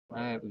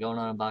Alright, we're going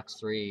on box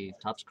 3.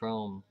 Topps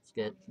Chrome. Let's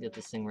get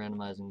this thing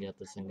randomized and get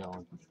this thing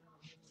going.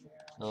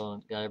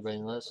 So, got everybody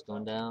in the list.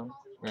 Going down.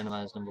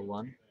 Randomized number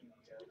 1.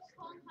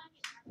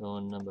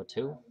 Going number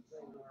 2,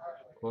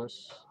 of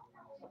course.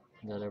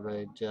 Got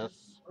everybody, Jeff,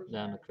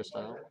 down to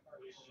Crystal.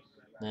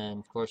 Then,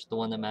 of course, the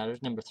one that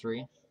matters, number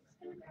 3.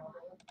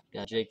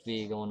 Got Jake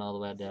V going all the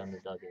way down to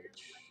Doug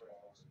H.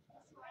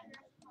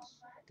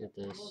 Get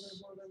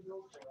this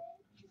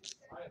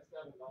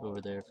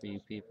over there for you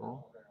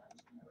people.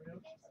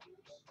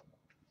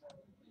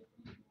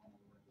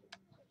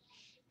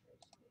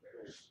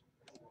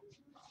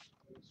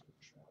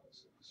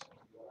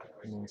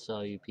 And then so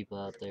you people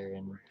out there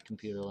in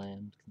computer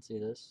land can see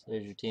this.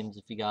 There's your teams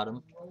if you got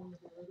them.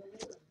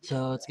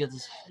 So let's get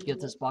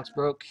this box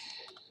broke.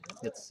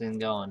 Get this thing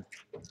going.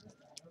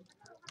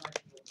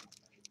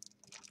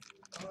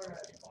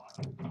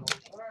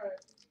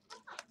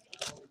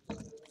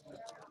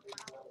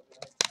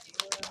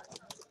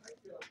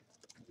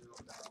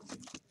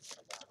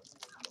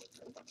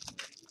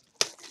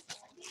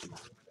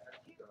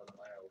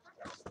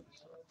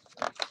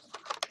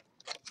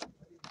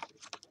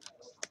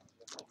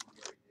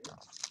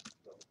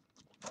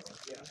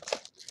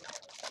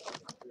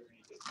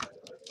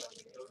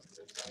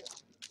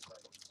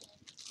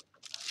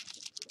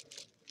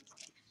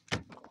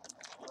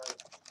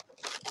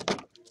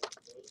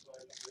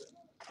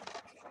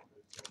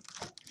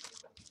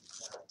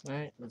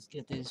 Alright, let's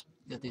get these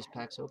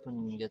packs open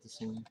and get this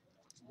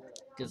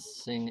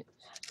thing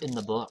in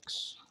the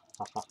books.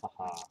 Ha ha ha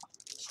ha.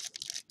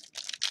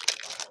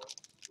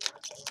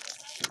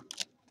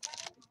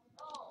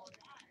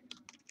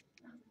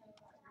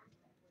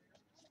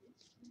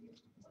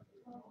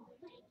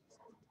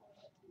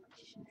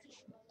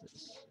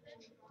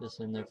 This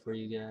in there for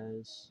you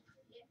guys.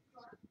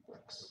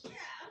 Books.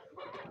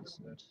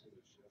 Decent.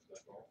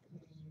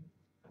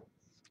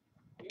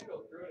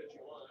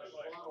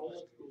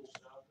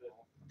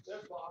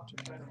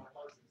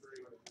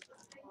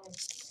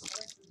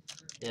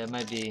 Yeah, it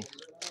might be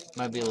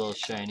a little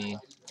shiny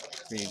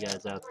for you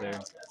guys out there.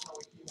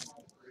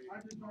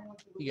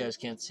 You guys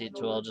can't see it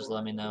too well, just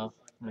let me know.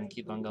 I'm gonna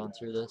keep on going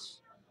through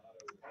this.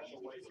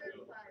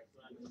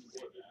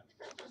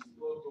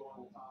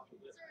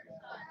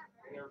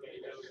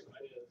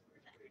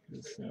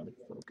 This into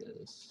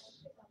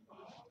focus.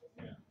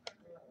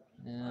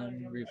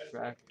 And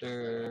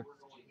refractor,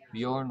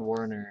 Bjorn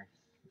Werner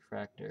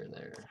refractor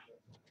there.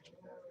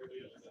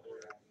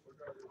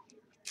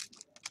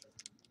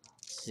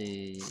 Let's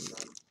see.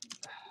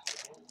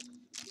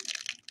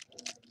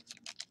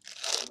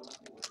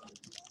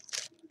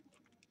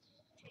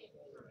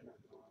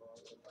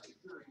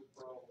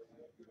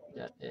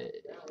 Got a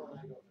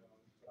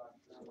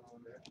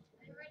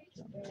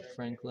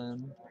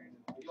Franklin.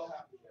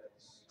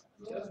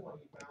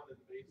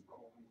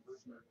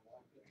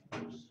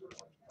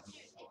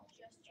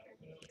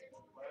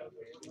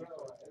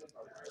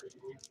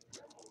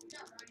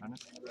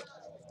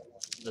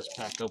 This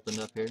pack opened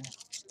up here.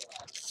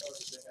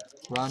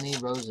 Ronnie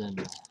Rosen.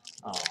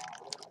 Oh,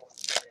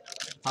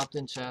 popped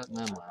in chat and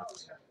then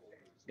left.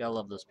 Gotta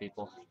love those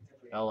people.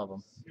 Gotta love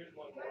them.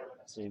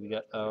 See, we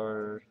got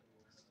our.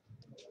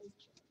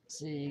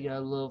 See, you got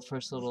a little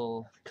first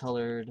little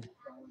colored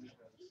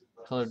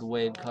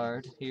wave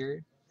card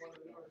here.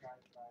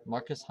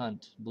 Marcus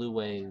Hunt, blue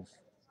wave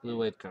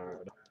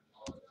card.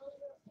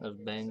 Of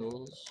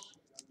Bengals.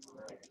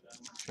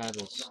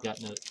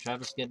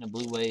 Travis getting a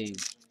blue wave.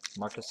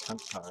 Marcus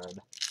Hunt card.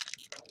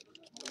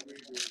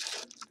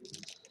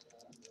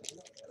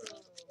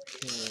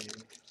 Okay,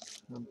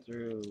 come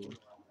through.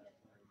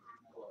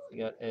 You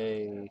got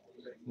a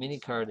mini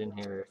card in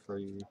here for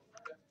you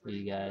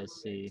guys.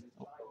 See,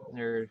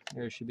 there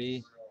should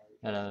be.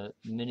 Got a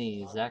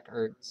mini Zach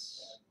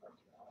Ertz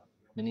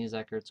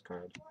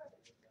card.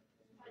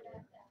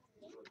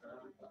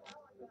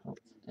 Oh,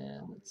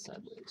 and it's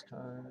sideways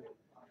card.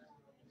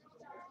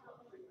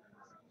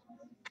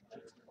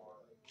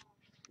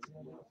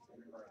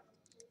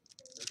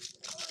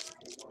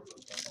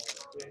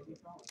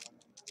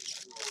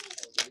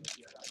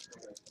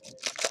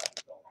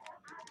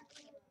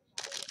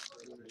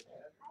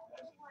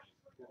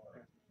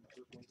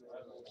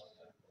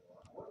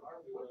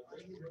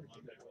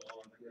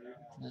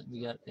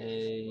 We got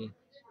a,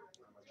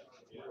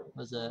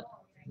 what's that?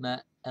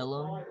 Matt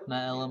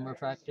Elam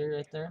refractor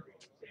right there.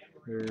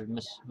 Or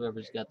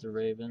whoever's got the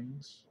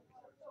Ravens.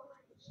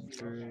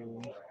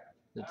 Through.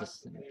 Get this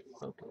thing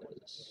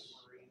focus.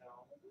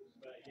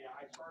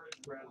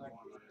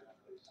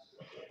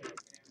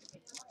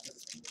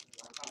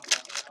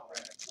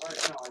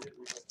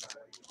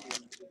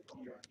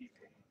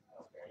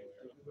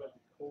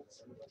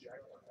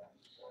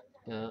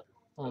 Got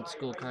old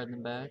school card in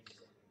the back.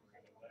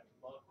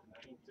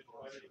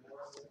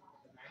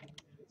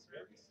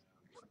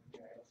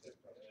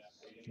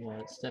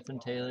 Yeah, Stephen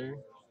Taylor,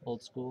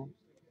 old school.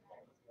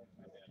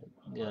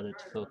 Got it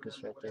to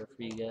focus right there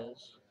for you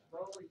guys.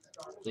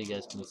 So you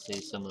guys can see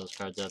some of those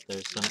cards out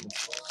there.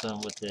 Some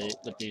with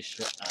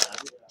these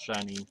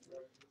shiny,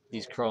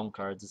 these chrome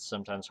cards. It's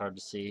sometimes hard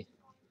to see.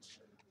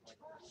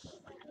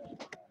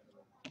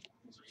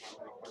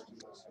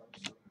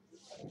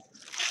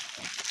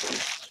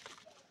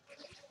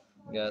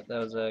 Got that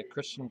was a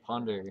Christian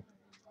Ponder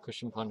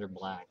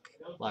black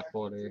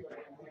border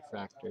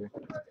refractor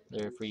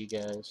there for you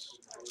guys.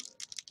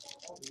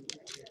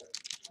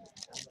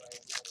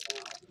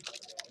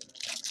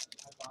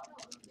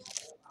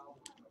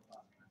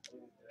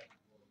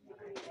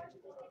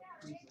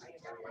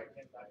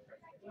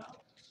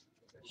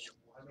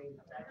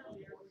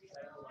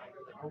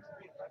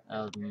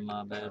 That was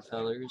my bad,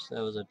 fellers.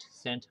 That was a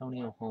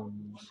Santonio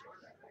Holmes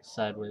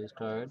sideways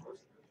card.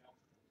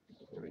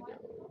 There we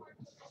go.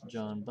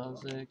 John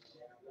Buzik,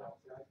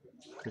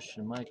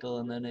 Christian Michael,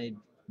 and then a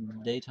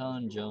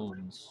Dayton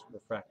Jones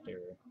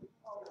refractor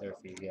there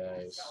for you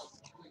guys.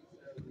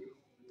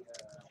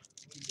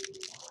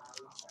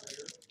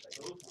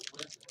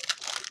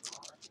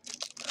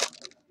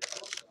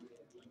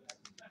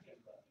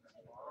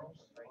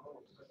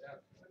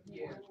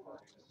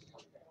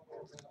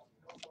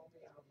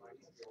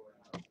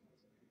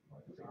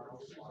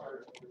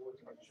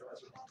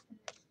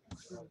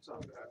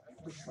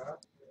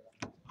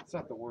 It's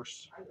not the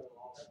worst.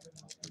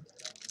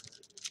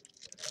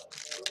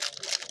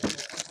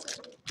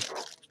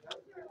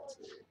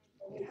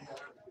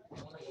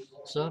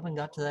 So I haven't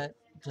got to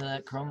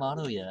that Chrome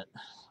Auto yet.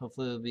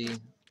 Hopefully we'll be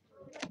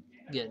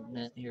getting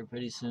it here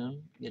pretty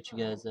soon. Get you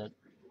guys that,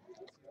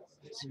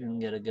 see if we can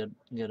get a good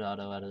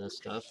auto out of this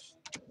stuff.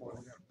 Boy,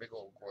 we got a big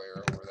old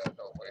glare over that,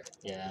 don't we?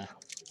 Yeah,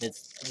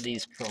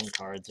 these Chrome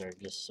cards are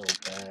just so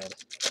bad.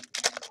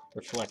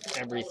 Reflect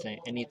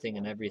everything, anything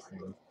and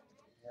everything.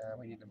 Yeah,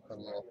 we need to put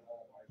a little.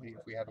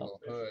 If we had a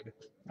little hood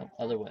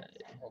Other way.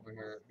 over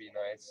here, it'd be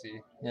nice. See?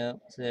 Yep,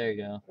 so there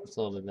you go. It's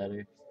a little bit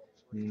better.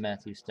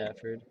 Matthew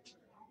Stafford,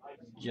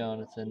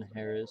 Jonathan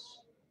Harris,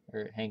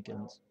 or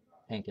Hankins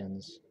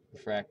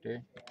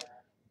refractor.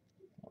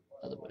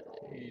 Other way.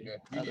 You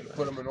need to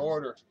put them in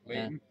order,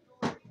 Leighton.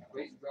 Yeah.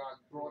 Leighton's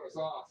throwing us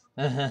off.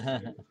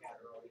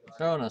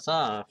 Throwing us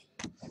off.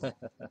 Another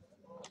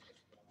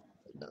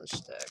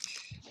stack.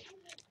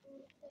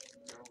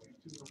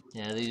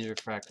 Yeah, these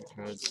refractor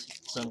cards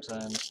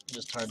sometimes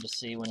just hard to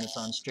see when it's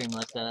on stream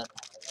like that.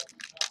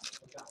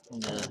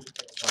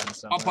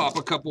 I'll pop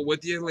a couple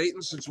with you,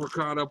 Leighton, since we're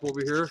caught up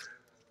over here.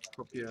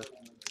 Hope you.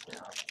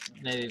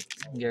 Maybe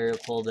Gary will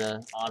pull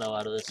the auto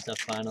out of this stuff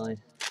finally.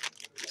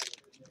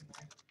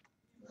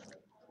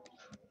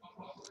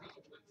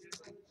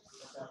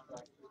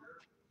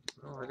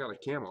 Oh, I got a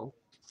camo.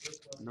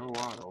 No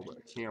auto, but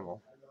a camo.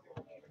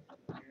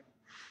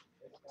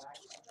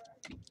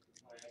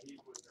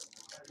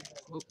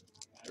 Oh,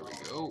 there we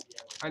go.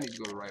 I need to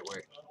go the right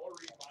way.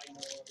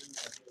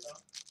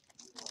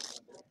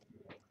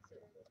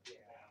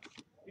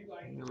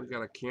 And then we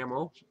got a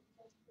camo.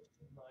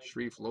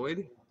 Shreve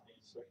Floyd.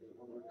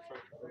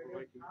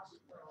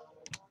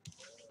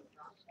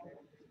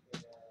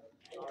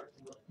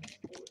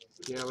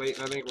 Yeah,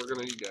 Leighton, I think we're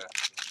gonna need to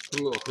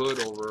put a little hood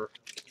over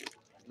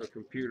the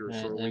computer.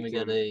 And so then we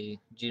got a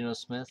Geno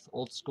Smith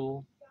old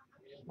school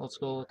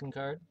looking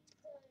card.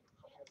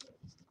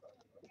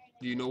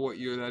 Do you know what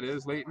year that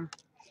is, Leighton?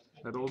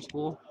 That old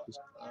school?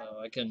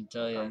 I couldn't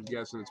tell you. I'm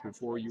guessing it's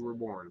before you were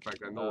born. In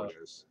fact, I know it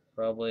is.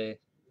 Probably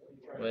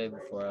way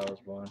before I was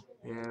born.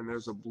 And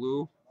there's a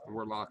blue, and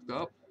we're locked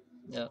up.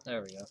 Yeah,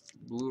 there we go.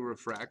 Blue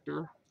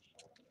refractor.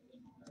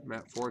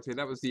 Matt Forte.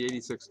 That was the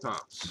 86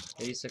 tops.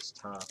 86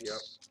 tops. Yep.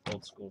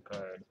 Old school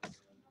card.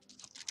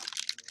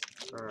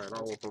 All right,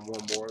 I'll open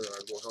one more, then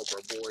I'll go help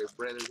our boy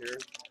Brandon here.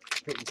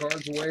 Putting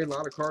cards away. A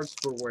lot of cards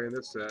to put away in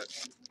this set.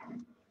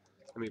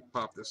 Let me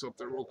pop this up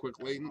there real quick,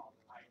 Leighton.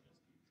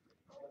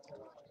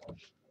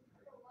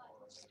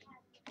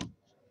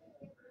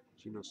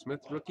 Geno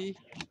Smith rookie.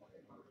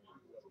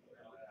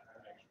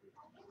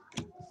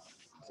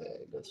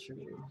 Okay, go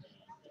through.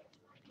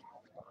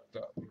 Locked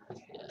up.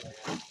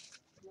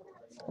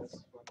 Yeah.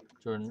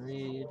 Jordan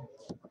Reed.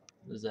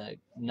 Was that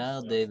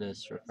Nile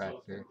Davis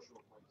refractor?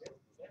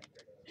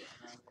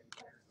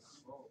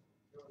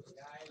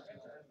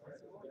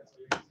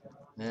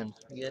 Man,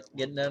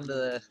 getting down to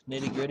the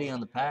nitty gritty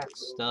on the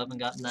packs. Still haven't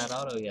gotten that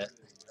auto yet.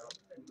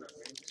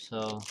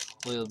 So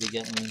we'll be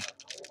getting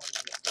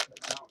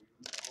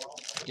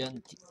get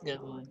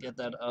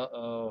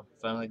that.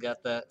 Finally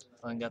got that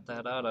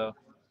auto.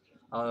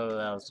 Auto that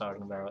I was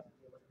talking about.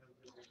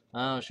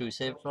 Oh, should we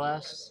save it for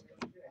last?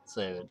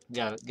 Save it.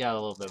 Got a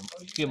little bit,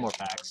 a few more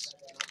packs.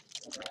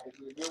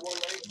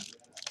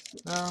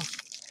 No,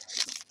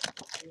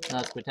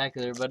 not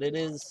spectacular, but it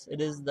is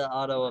the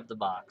auto of the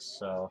box.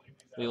 So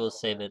we will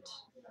save it.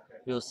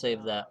 We will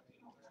save that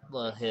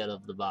hit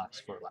of the box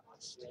for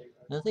last.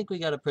 And I think we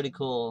got a pretty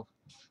cool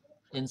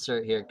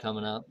insert here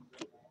coming up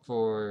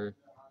for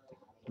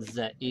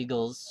the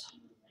Eagles.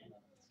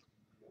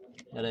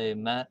 Got a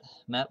Matt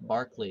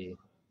Barkley.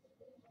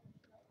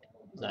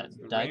 Is that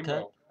die Rainbow.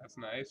 cut? That's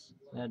nice.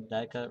 Yeah,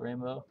 die cut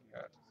rainbow.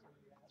 Yeah.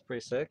 It's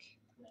pretty sick.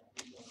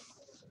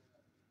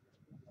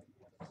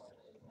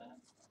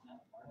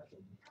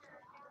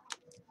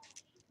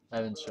 I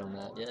haven't shown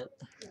that yet.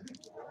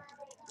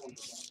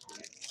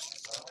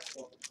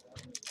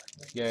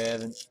 Yeah,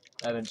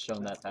 I haven't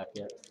shown that pack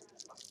yet.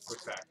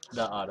 What's that?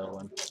 The auto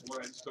one. The one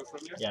I just took from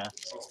you? Yeah.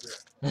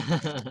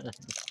 Oh,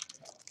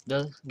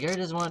 yeah. Gary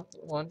doesn't want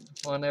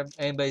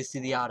anybody to see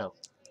the auto.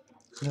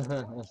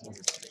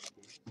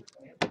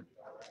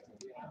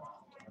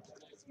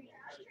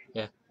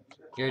 Yeah.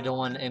 Gary don't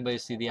want anybody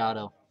to see the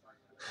auto.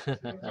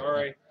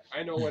 Sorry,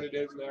 I know what it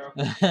is now.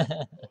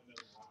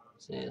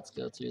 See, let's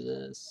go through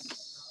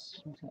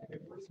this.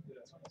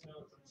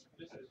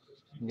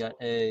 We got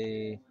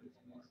a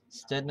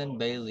Stedman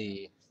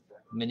Bailey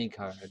mini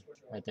card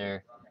right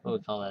there. What do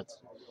we call that?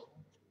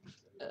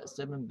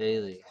 Stedman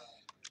Bailey.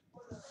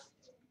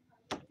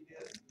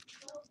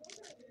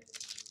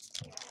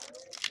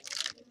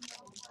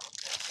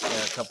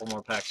 Got a couple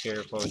more packs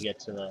here before we get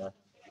to the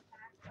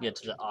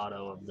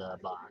auto of the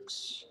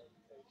box.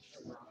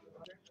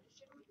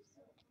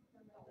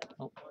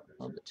 Oh, a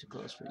little bit too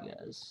close for you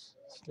guys.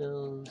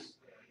 Stills,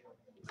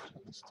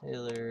 Travis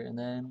Taylor, and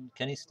then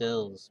Kenny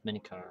Stills mini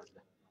card.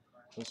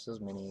 Kenny Stills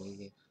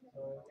mini.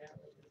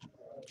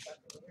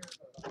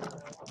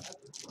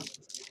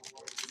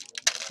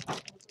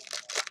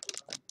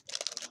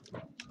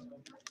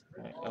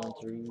 Alright, going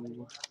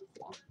through.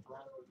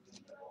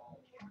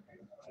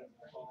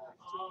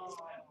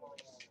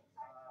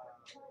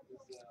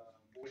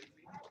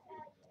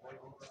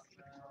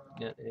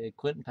 Got a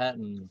Quentin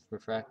Patton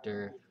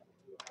refractor.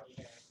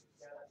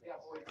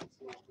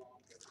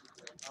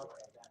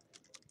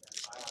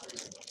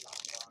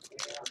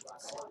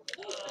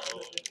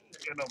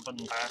 Good open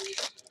pack.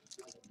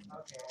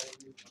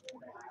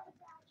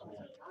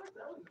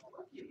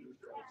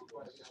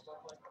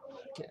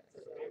 Okay,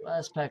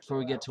 last pack before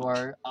we get to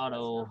our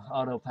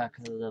auto pack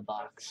of the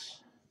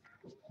box.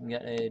 We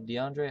got a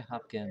DeAndre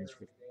Hopkins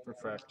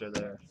refractor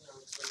there.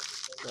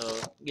 So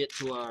get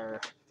to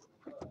our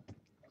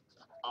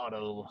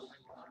auto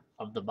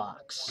of the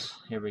box.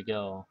 Here we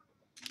go.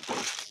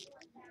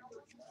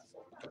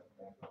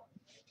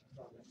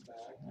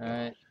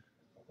 Alright.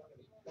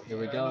 Here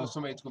we I know go.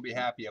 somebody's gonna be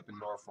happy up in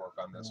Norfolk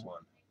on this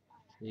one.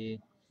 See.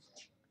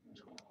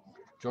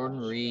 Jordan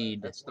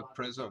Reed. That's the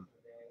Prism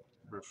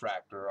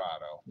refractor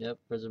auto. Yep,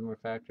 Prism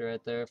refractor right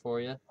there for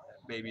you.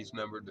 Baby's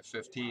numbered to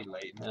 15,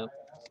 Leighton. Yep.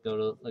 Let's go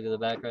to look at the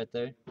back right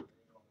there.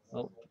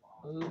 Oh,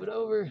 move it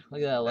over.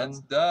 Look at that. That's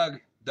 11. Doug.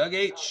 Doug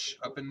H.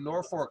 up in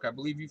Norfolk. I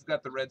believe you've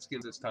got the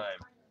Redskins this time.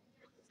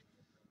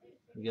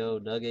 Here we go.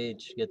 Doug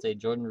H. gets a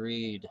Jordan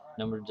Reed,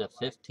 numbered to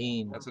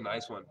 15. That's a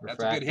nice one. That's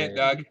Refractor. a good hit,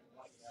 Doug.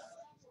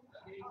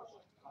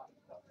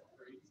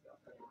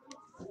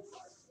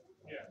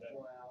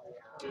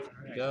 Here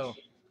we go.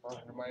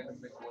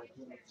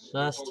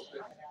 Last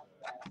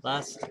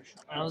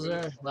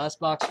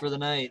box for the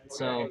night.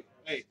 So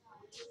Hey,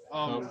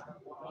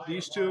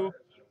 these two,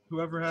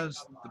 whoever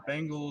has the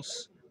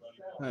Bengals,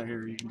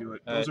 here you can do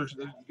it. Those are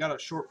you got a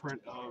short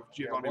print of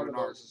Giovanni One of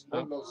Bernard. those is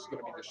going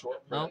to be the short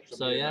Oh, print. Should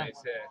so be a yeah.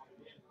 nice hit.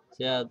 So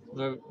yeah,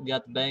 we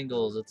got the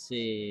Bengals. Let's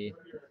see.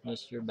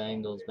 Mr.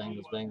 Bengals.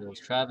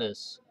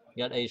 Travis,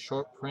 you got a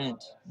short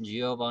print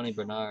Giovanni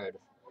Bernard.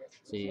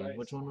 Let's see,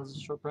 which one was the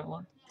short print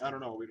one? I don't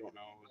know. We don't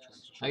know which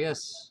one's the short I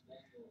guess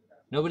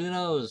nobody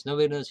knows.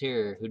 Nobody knows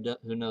here who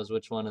knows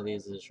which one of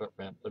these is a short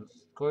print. But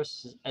of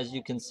course, as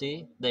you can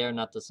see, they are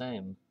not the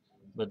same,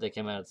 but they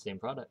came out of the same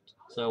product.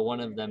 So one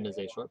of them is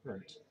a short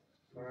print.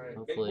 All right.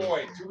 Hopefully. Big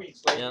boy, 2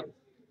 weeks later. Yep.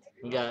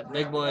 We got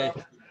Big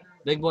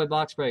Boy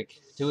box break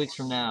 2 weeks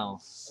from now.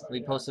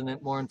 We posted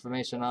more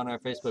information on our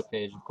Facebook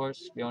page. Of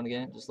course, if you want to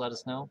get it, just let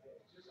us know.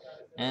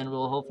 And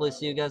we'll hopefully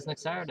see you guys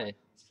next Saturday.